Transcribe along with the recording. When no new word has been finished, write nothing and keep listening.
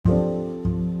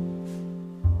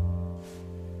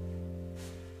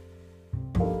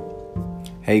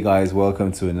Hey guys,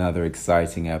 welcome to another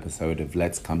exciting episode of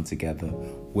Let's Come Together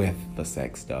with the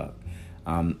Sex Doc.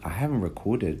 I haven't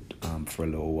recorded for a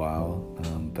little while,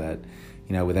 but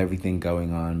with everything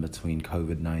going on between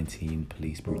COVID-19,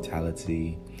 police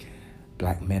brutality,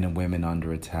 black men and women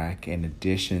under attack, in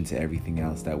addition to everything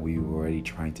else that we were already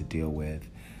trying to deal with,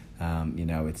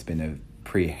 it's been a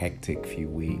pretty hectic few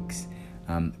weeks.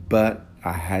 But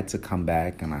I had to come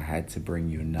back and I had to bring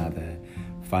you another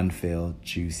fun-filled,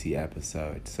 juicy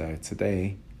episode. So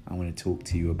today, I want to talk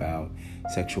to you about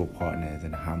sexual partners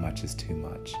and how much is too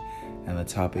much. And the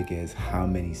topic is, how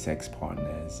many sex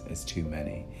partners is too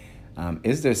many?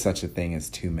 Is there such a thing as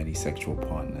too many sexual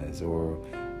partners? Or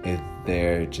is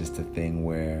there just a thing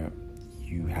where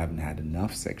you haven't had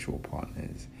enough sexual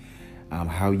partners?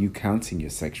 How are you counting your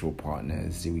sexual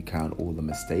partners? Do we count all the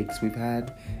mistakes we've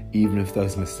had, even if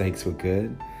those mistakes were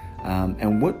good?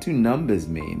 And what do numbers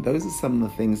mean? Those are some of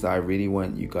the things that I really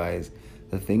want you guys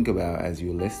to think about as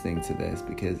you're listening to this,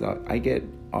 because I get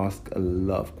asked a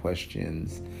lot of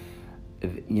questions,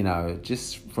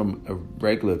 just from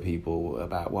regular people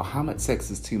about, well, how much sex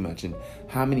is too much, and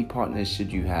how many partners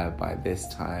should you have by this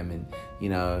time, and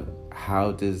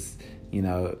how does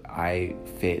I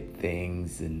fit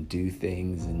things and do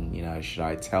things, and should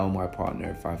I tell my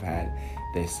partner if I've had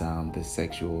this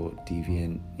sexual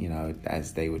deviant,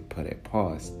 as they would put it,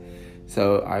 past.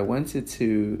 So I wanted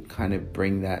to kind of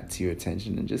bring that to your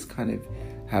attention and just kind of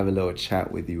have a little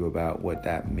chat with you about what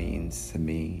that means to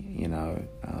me,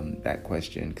 that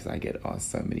question, because I get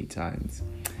asked so many times.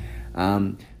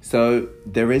 So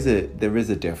there is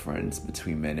a difference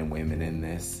between men and women in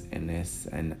this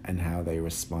and how they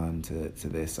respond to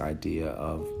this idea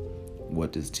of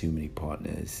what does too many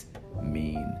partners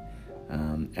mean.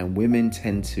 And women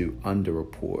tend to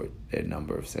underreport their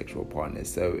number of sexual partners.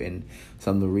 So in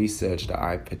some of the research that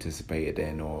I participated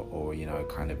in or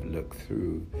kind of looked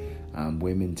through,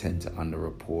 women tend to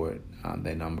underreport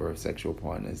their number of sexual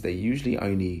partners. They usually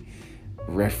only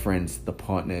reference the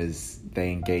partners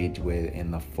they engage with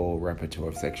in the full repertoire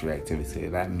of sexual activity.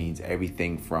 That means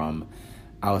everything from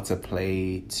outer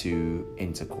play to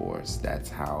intercourse. That's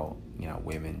how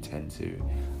women tend to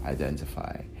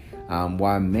identify.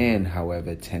 While men,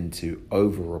 however, tend to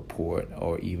over-report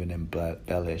or even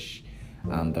embellish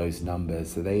those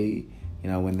numbers. So they,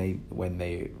 when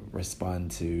they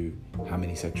respond to how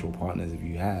many sexual partners have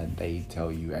you had, they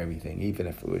tell you everything, even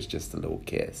if it was just a little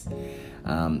kiss.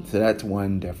 So that's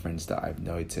one difference that I've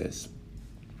noticed.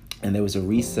 And there was a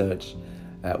research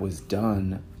that was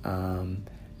done, and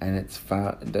it's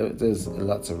found, there's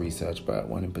lots of research, but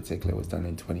one in particular was done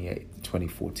in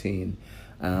 2014.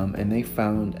 And they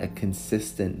found a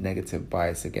consistent negative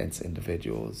bias against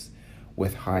individuals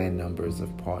with higher numbers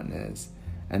of partners.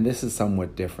 And this is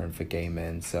somewhat different for gay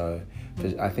men. So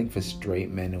I think for straight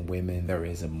men and women, there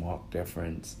is a marked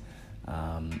difference,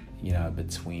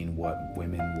 between what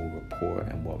women will report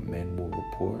and what men will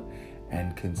report.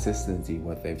 And consistency,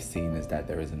 what they've seen is that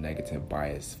there is a negative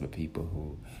bias for people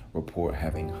who report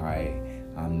having high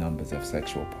numbers of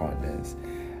sexual partners.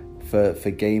 For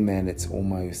gay men, it's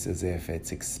almost as if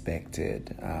it's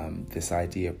expected. This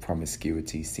idea of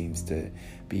promiscuity seems to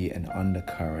be an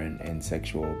undercurrent in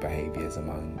sexual behaviors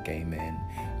among gay men.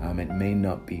 It may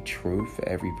not be true for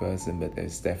every person, but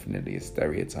there's definitely a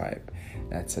stereotype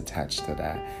that's attached to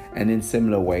that. And in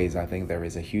similar ways, I think there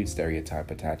is a huge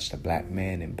stereotype attached to black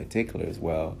men in particular as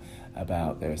well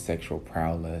about their sexual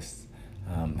prowess,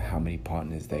 how many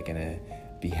partners they're going to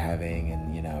be having,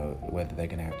 and whether they're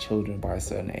going to have children by a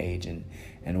certain age, and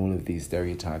all of these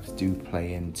stereotypes do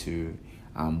play into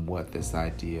what this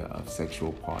idea of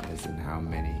sexual partners and how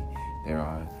many there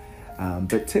are.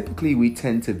 But typically we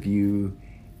tend to view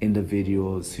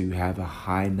individuals who have a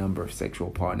high number of sexual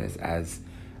partners as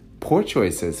poor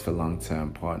choices for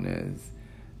long-term partners.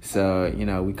 So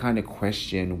we kind of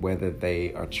question whether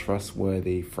they are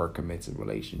trustworthy for a committed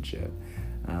relationship,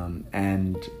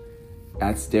 and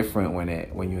that's different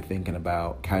when you're thinking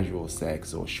about casual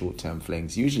sex or short-term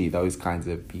flings. Usually those kinds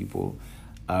of people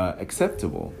are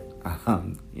acceptable.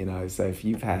 So if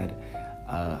you've had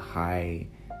a high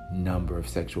number of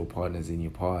sexual partners in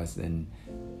your past, then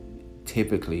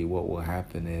typically what will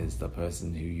happen is the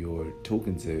person who you're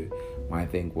talking to might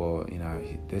think, well,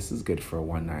 this is good for a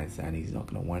one-night stand. He's not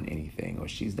going to want anything, or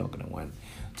she's not going to want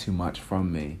too much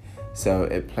from me. So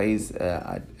it plays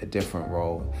a different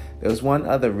role. There was one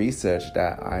other research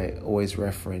that I always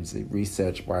reference,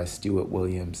 research by Stuart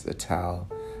Williams et al.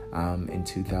 In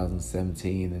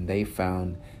 2017, and they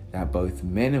found that both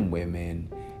men and women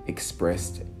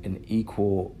expressed an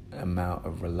equal amount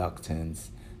of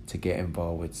reluctance to get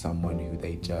involved with someone who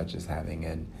they judge as having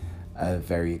an a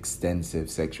very extensive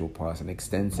sexual past, and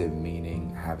extensive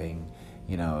meaning having,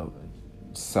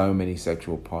 so many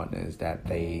sexual partners that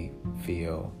they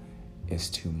feel is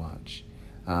too much.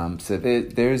 So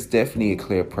there's definitely a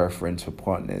clear preference for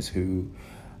partners who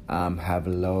have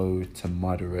low to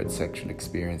moderate sexual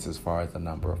experience as far as the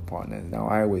number of partners. Now,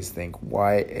 I always think,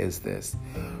 why is this?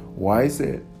 Why is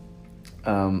it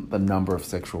the number of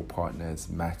sexual partners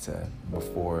matter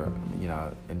before,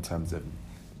 in terms of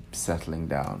settling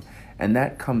down? And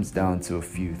that comes down to a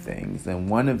few things. And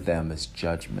one of them is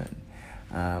judgment.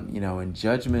 And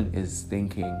judgment is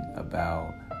thinking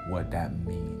about what that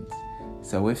means.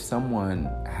 So if someone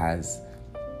has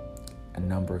a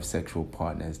number of sexual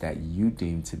partners that you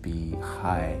deem to be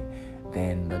high,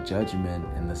 then the judgment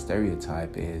and the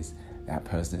stereotype is that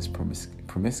person is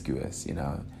promiscuous,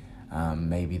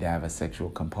 maybe they have a sexual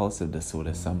compulsive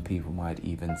disorder. Some people might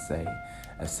even say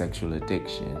a sexual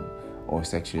addiction or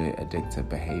sexually addictive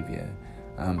behavior.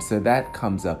 So that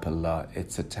comes up a lot.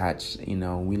 It's attached, we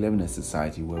live in a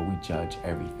society where we judge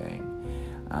everything,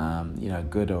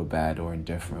 good or bad or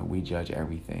indifferent. We judge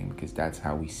everything because that's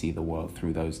how we see the world,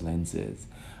 through those lenses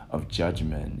of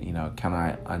judgment. Can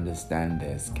I understand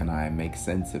this? Can I make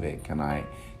sense of it?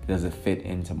 Does it fit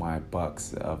into my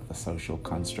box of the social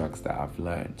constructs that I've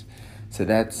learned? So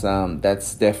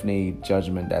that's definitely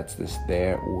judgment. That's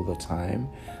there all the time.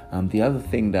 The other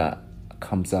thing that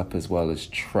comes up as well is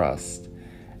trust.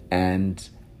 And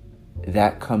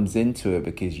that comes into it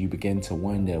because you begin to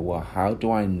wonder, well, how do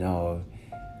I know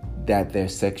that their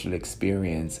sexual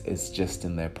experience is just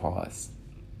in their past?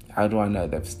 How do I know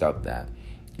they've stopped that?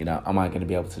 Am I going to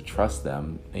be able to trust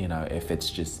them? If it's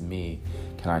just me,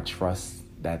 can I trust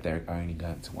that they're only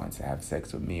going to want to have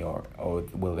sex with me, or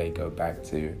will they go back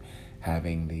to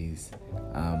having these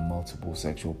multiple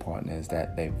sexual partners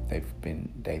that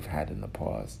they've had in the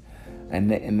past? And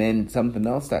then something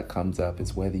else that comes up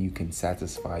is whether you can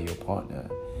satisfy your partner.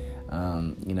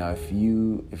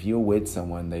 If you're with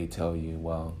someone, they tell you,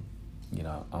 well,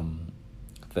 I'm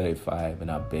 35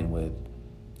 and I've been with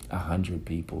 100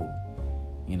 people,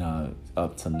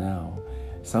 up to now.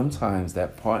 Sometimes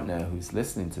that partner who's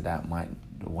listening to that might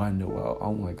wonder, well,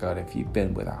 oh my God, if you've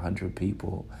been with 100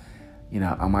 people,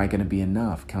 am I going to be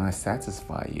enough? Can I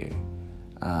satisfy you?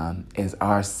 Is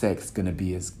our sex going to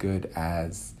be as good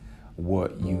as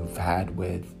what you've had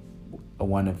with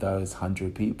one of those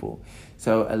 100 people?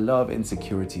 So a lot of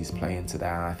insecurities play into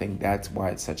that. And I think that's why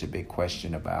it's such a big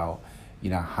question about,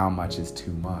 how much is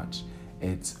too much.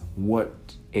 It's what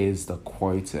is the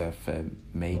quota for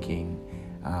making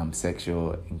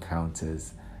sexual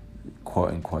encounters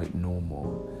quote unquote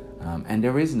normal. And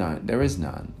there is none. There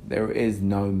is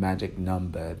no magic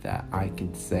number that I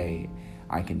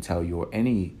can tell you, or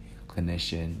any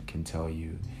clinician can tell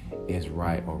you is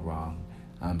right or wrong.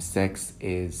 Sex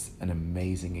is an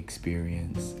amazing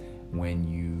experience when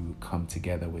you come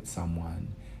together with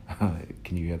someone.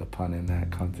 Can you hear the pun in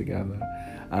that? Come together.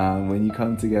 When you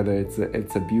come together,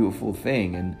 it's a beautiful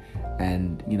thing,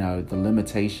 and the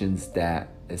limitations that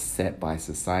is set by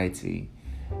society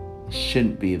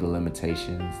shouldn't be the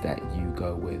limitations that you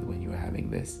go with when you're having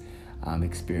this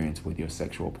experience with your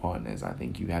sexual partners. I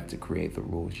think you have to create the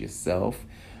rules yourself.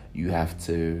 You have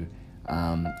to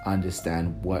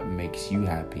understand what makes you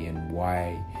happy and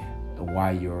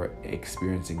why you're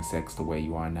experiencing sex the way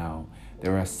you are now.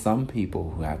 There are some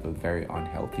people who have a very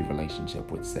unhealthy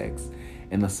relationship with sex,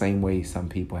 in the same way some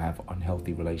people have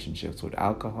unhealthy relationships with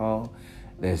alcohol.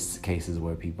 There's cases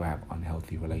where people have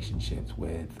unhealthy relationships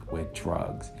with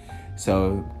drugs.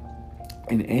 So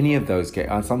in any of those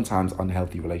cases, sometimes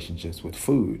unhealthy relationships with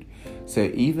food.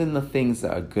 So even the things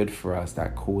that are good for us,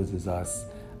 that causes us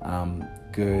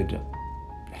good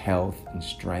health and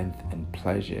strength and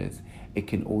pleasures, it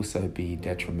can also be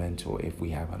detrimental if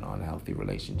we have an unhealthy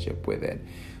relationship with it.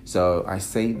 So I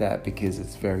say that because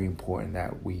it's very important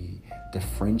that we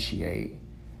differentiate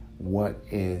what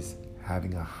is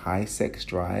having a high sex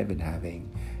drive and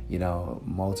having,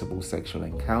 multiple sexual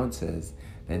encounters,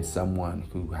 than someone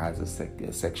who has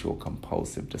a sexual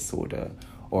compulsive disorder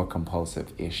or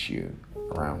compulsive issue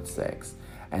around sex.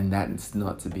 And that's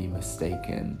not to be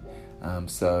mistaken.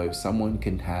 So someone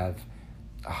can have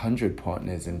 100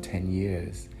 partners in 10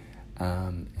 years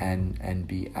and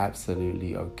be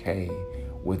absolutely okay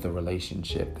with the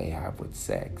relationship they have with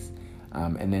sex.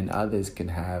 And then others can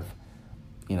have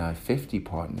 50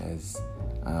 partners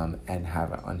and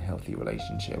have an unhealthy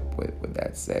relationship with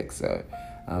that sex. So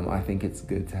I think it's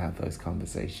good to have those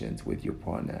conversations with your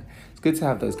partner. It's good to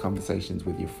have those conversations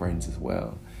with your friends as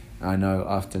well. I know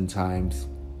oftentimes,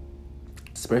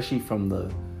 especially from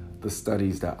the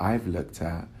studies that I've looked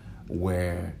at,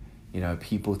 where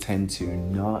people tend to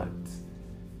not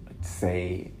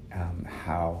say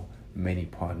how many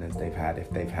partners they've had. If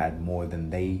they've had more than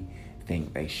they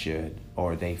think they should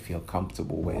or they feel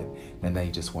comfortable with, then they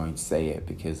just won't say it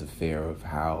because of fear of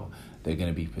how they're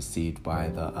going to be perceived by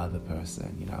the other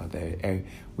person.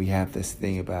 We have this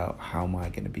thing about, how am I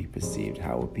going to be perceived?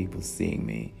 How are people seeing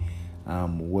me?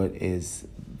 What is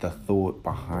the thought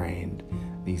behind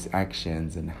these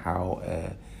actions, and how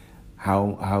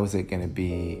is it going to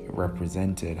be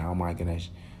represented? How am I going to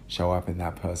show up in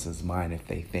that person's mind if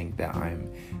they think that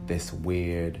I'm this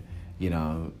weird,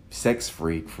 sex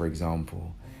freak, for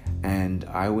example? And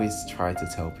I always try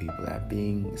to tell people that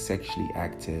being sexually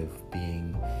active,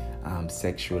 being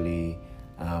sexually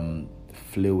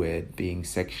fluid, being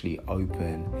sexually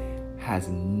open has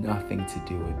nothing to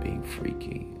do with being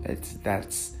freaky.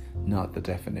 That's not the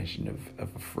definition of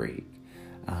a freak.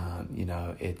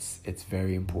 It's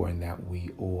very important that we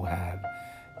all have,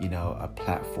 a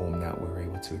platform that we're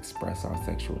able to express our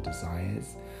sexual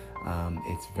desires.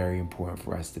 It's very important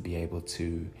for us to be able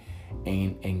to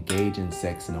engage in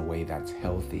sex in a way that's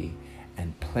healthy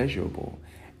and pleasurable.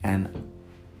 And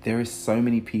there are so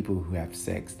many people who have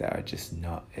sex that are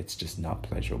it's just not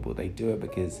pleasurable. They do it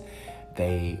because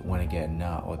they want to get a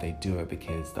nut, or they do it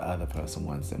because the other person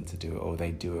wants them to do it, or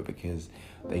they do it because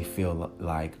they feel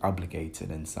like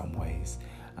obligated in some ways.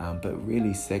 But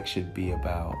really, sex should be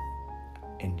about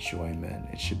enjoyment.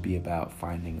 It should be about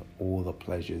finding all the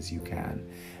pleasures you can.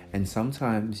 And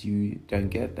sometimes you don't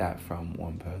get that from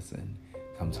one person.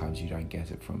 Sometimes you don't get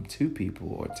it from 2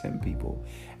 people or 10 people,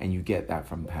 and you get that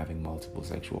from having multiple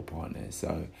sexual partners.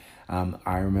 So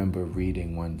I remember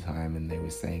reading one time, and they were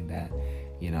saying that,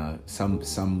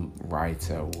 some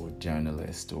writer or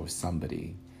journalist or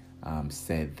somebody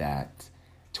said that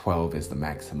 12 is the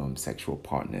maximum sexual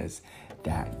partners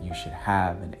that you should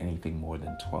have, and anything more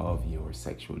than 12, you're a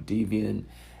sexual deviant.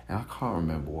 And I can't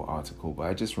remember what article, but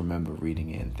I just remember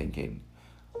reading it and thinking,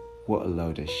 what a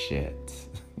load of shit.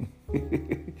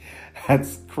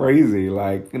 That's crazy.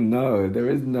 Like, no, there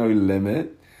is no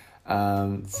limit.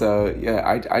 So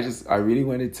yeah, I really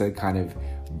wanted to kind of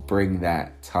bring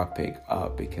that topic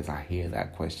up because I hear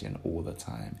that question all the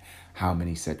time. How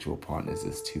many sexual partners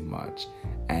is too much?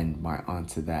 And my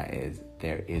answer to that is,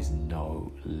 there is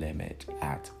no limit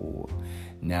at all.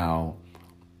 Now,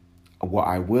 what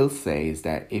I will say is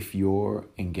that if you're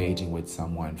engaging with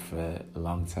someone for a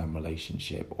long-term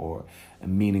relationship or a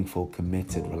meaningful,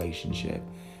 committed relationship,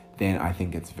 then I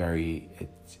think it's very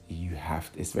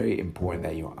important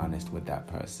that you're honest with that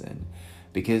person,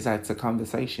 because that's a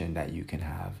conversation that you can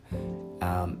have.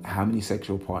 How many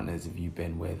sexual partners have you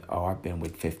been with? Oh, I've been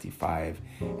with 55.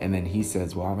 And then he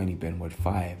says, well, I've only been with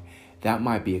 5. That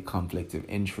might be a conflict of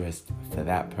interest for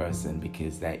that person,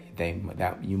 because that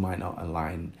you might not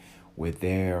align with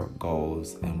their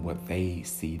goals and what they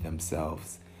see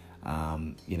themselves,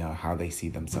 how they see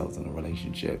themselves in a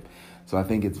relationship. So I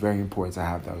think it's very important to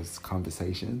have those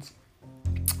conversations.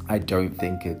 I don't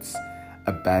think it's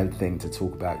a bad thing to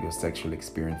talk about your sexual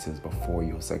experiences before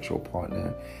your sexual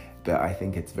partner, but I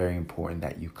think it's very important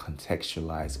that you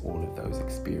contextualize all of those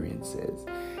experiences.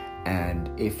 And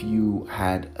if you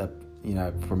had a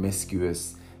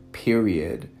promiscuous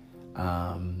period,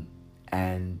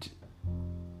 and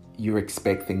you're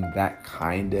expecting that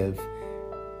kind of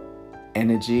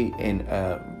energy in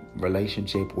a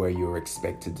relationship where you're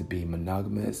expected to be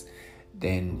monogamous,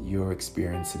 then your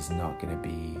experience is not going to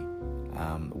be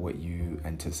what you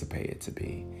anticipate it to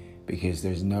be, because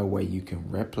there's no way you can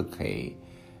replicate,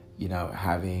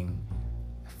 having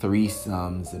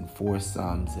 3-sums and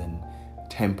 4-sums and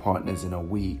 10 partners in a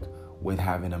week with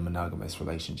having a monogamous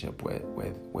relationship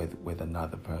with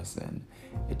another person.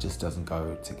 It just doesn't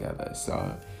go together.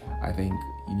 So I think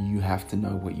you have to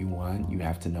know what you want. You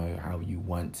have to know how you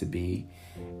want to be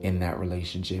in that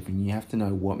relationship, and you have to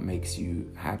know what makes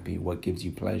you happy, what gives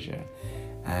you pleasure,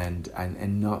 and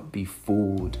not be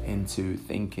fooled into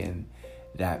thinking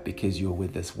that because you're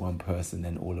with this one person,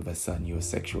 then all of a sudden your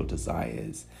sexual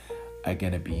desires are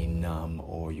going to be numb,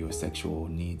 or your sexual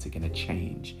needs are going to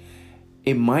change.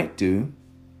 It might do,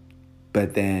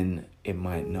 but then it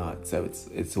might not. So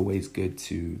it's always good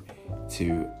to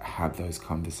have those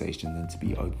conversations and to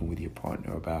be open with your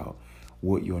partner about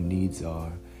what your needs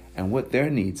are and what their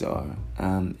needs are,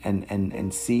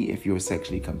 and see if you're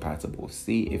sexually compatible.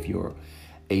 See if you're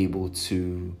able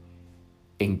to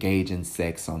engage in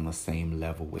sex on the same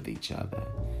level with each other.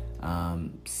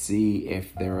 See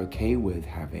if they're okay with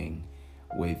having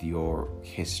with your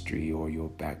history or your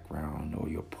background or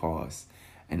your past,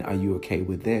 and are you okay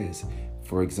with theirs?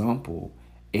 For example,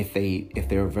 if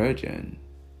they're a virgin,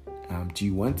 Do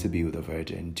you want to be with a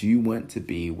virgin? Do you want to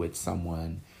be with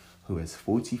someone who is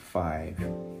 45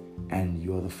 and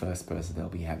you're the first person they'll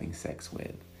be having sex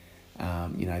with?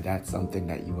 That's something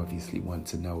that you obviously want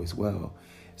to know as well.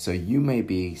 So you may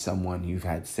be someone you've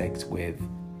had sex with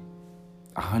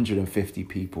 150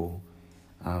 people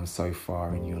so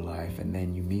far in your life, and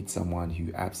then you meet someone who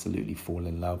you absolutely fall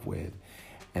in love with,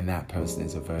 and that person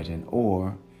is a virgin.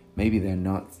 Or maybe they're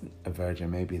not a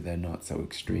virgin, maybe they're not so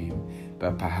extreme,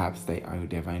 but perhaps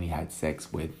they've only had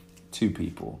sex with 2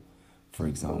 people, for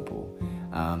example.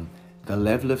 The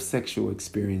level of sexual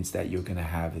experience that you're going to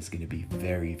have is going to be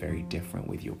very, very different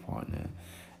with your partner.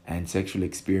 And sexual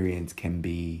experience can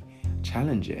be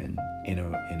challenging in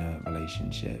a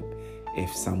relationship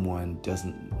if someone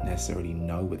doesn't necessarily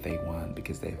know what they want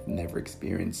because they've never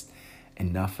experienced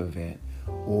enough of it,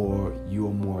 or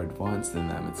you're more advanced than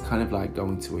them. It's kind of like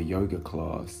going to a yoga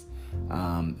class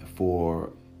for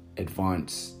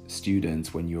advanced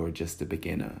students when you're just a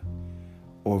beginner,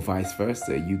 or vice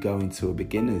versa. You go into a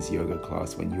beginner's yoga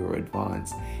class when you're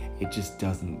advanced. It just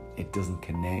doesn't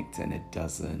connect, and it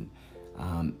doesn't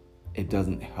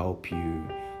help you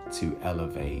to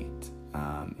elevate.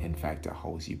 In fact, it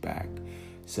holds you back.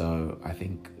 So I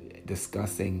think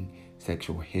discussing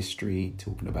sexual history,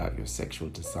 talking about your sexual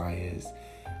desires,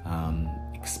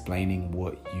 explaining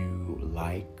what you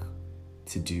like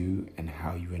to do and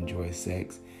how you enjoy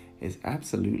sex is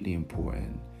absolutely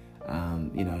important.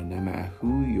 No matter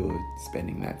who you're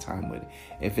spending that time with,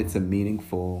 if it's a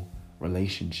meaningful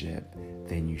relationship,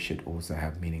 then you should also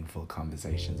have meaningful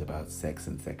conversations about sex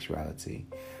and sexuality.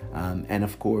 And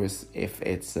of course, if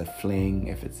it's a fling,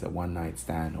 if it's a one-night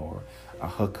stand or a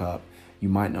hookup, you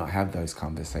might not have those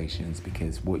conversations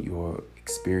because what you're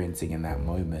experiencing in that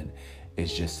moment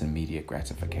is just immediate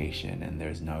gratification, and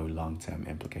there's no long-term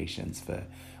implications for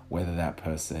whether that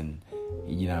person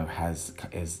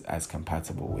is as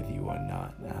compatible with you or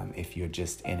not. If you're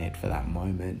just in it for that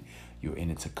moment, you're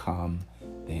in it to come,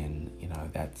 then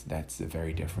that's a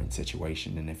very different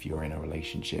situation than if you're in a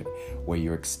relationship where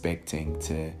you're expecting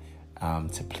to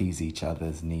please each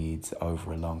other's needs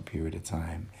over a long period of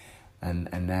time.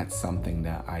 And that's something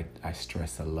that I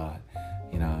stress a lot.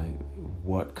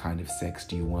 What kind of sex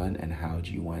do you want, and how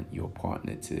do you want your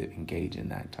partner to engage in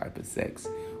that type of sex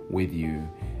with you?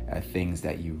 Things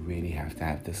that you really have to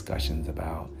have discussions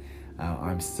about.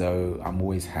 I'm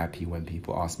always happy when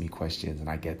people ask me questions and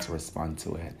I get to respond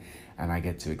to it and I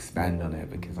get to expand on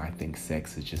it, because I think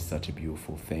sex is just such a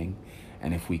beautiful thing.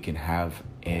 And if we can have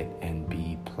it and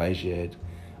be pleasured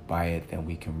by it, then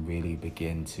we can really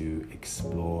begin to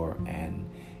explore and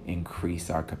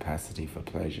increase our capacity for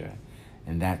pleasure.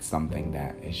 And that's something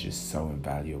that is just so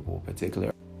invaluable,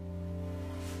 particularly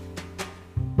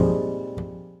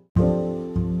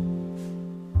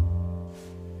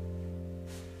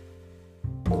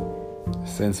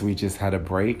since we just had a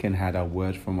break and had a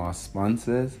word from our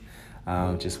sponsors.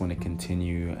 Just want to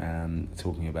continue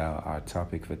talking about our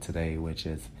topic for today, which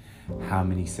is how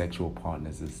many sexual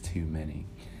partners is too many.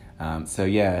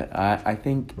 I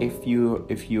think if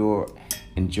you're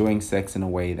enjoying sex in a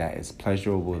way that is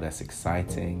pleasurable, that's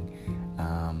exciting,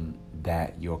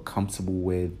 that you're comfortable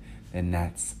with, then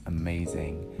that's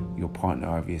amazing. Your partner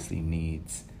obviously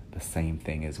needs the same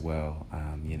thing as well,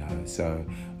 so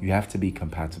you have to be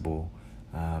compatible.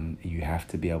 You have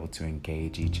to be able to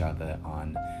engage each other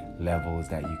on levels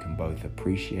that you can both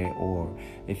appreciate. Or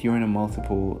if you're in a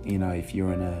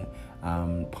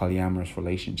polyamorous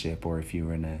relationship, or if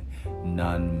you're in a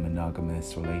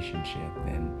non-monogamous relationship,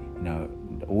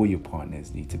 then all your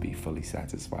partners need to be fully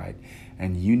satisfied,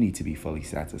 and you need to be fully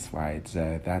satisfied.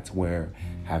 So that's where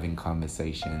having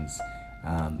conversations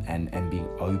and being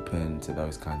open to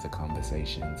those kinds of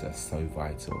conversations are so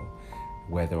vital.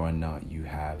 Whether or not you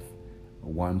have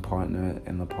one partner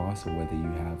in the past or whether you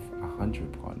have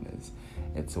 100 partners,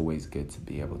 it's always good to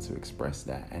be able to express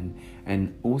that,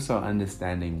 and also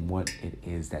understanding what it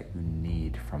is that you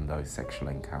need from those sexual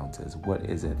encounters. What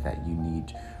is it that you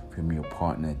need from your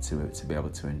partner to be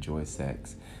able to enjoy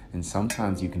sex? And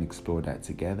sometimes you can explore that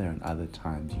together, and other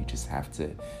times you just have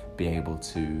to be able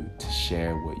to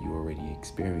share what you already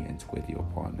experienced with your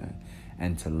partner,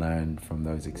 and to learn from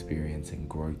those experiences and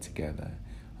grow together.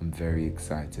 I'm very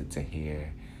excited to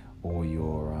hear all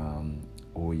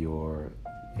your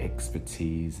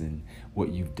expertise and what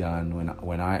you've done.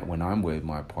 When I'm with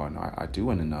my partner, I do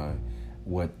want to know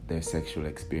what their sexual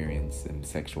experience and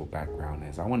sexual background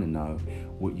is. I want to know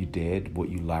what you did, what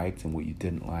you liked, and what you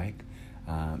didn't like.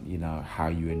 How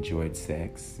you enjoyed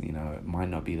sex. It might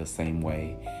not be the same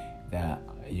way that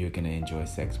you're going to enjoy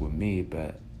sex with me,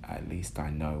 but at least I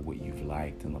know what you've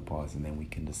liked in the past, and then we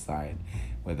can decide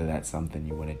whether that's something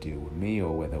you want to do with me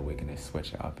or whether we're going to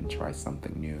switch it up and try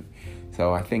something new.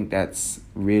 So I think that's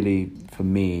really, for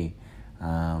me,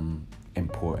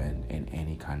 important in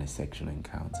any kind of sexual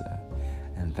encounter.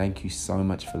 And thank you so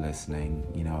much for listening.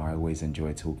 You know, I always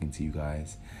enjoy talking to you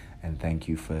guys, and thank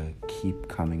you for keep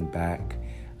coming back.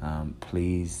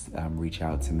 Please reach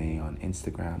out to me on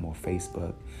Instagram or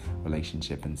Facebook,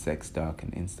 Relationship and Sex Doc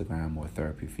on Instagram, or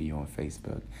Therapy for You on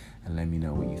Facebook, and let me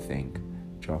know what you think.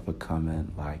 Drop a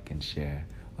comment, like, and share.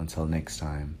 Until next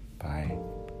time, bye.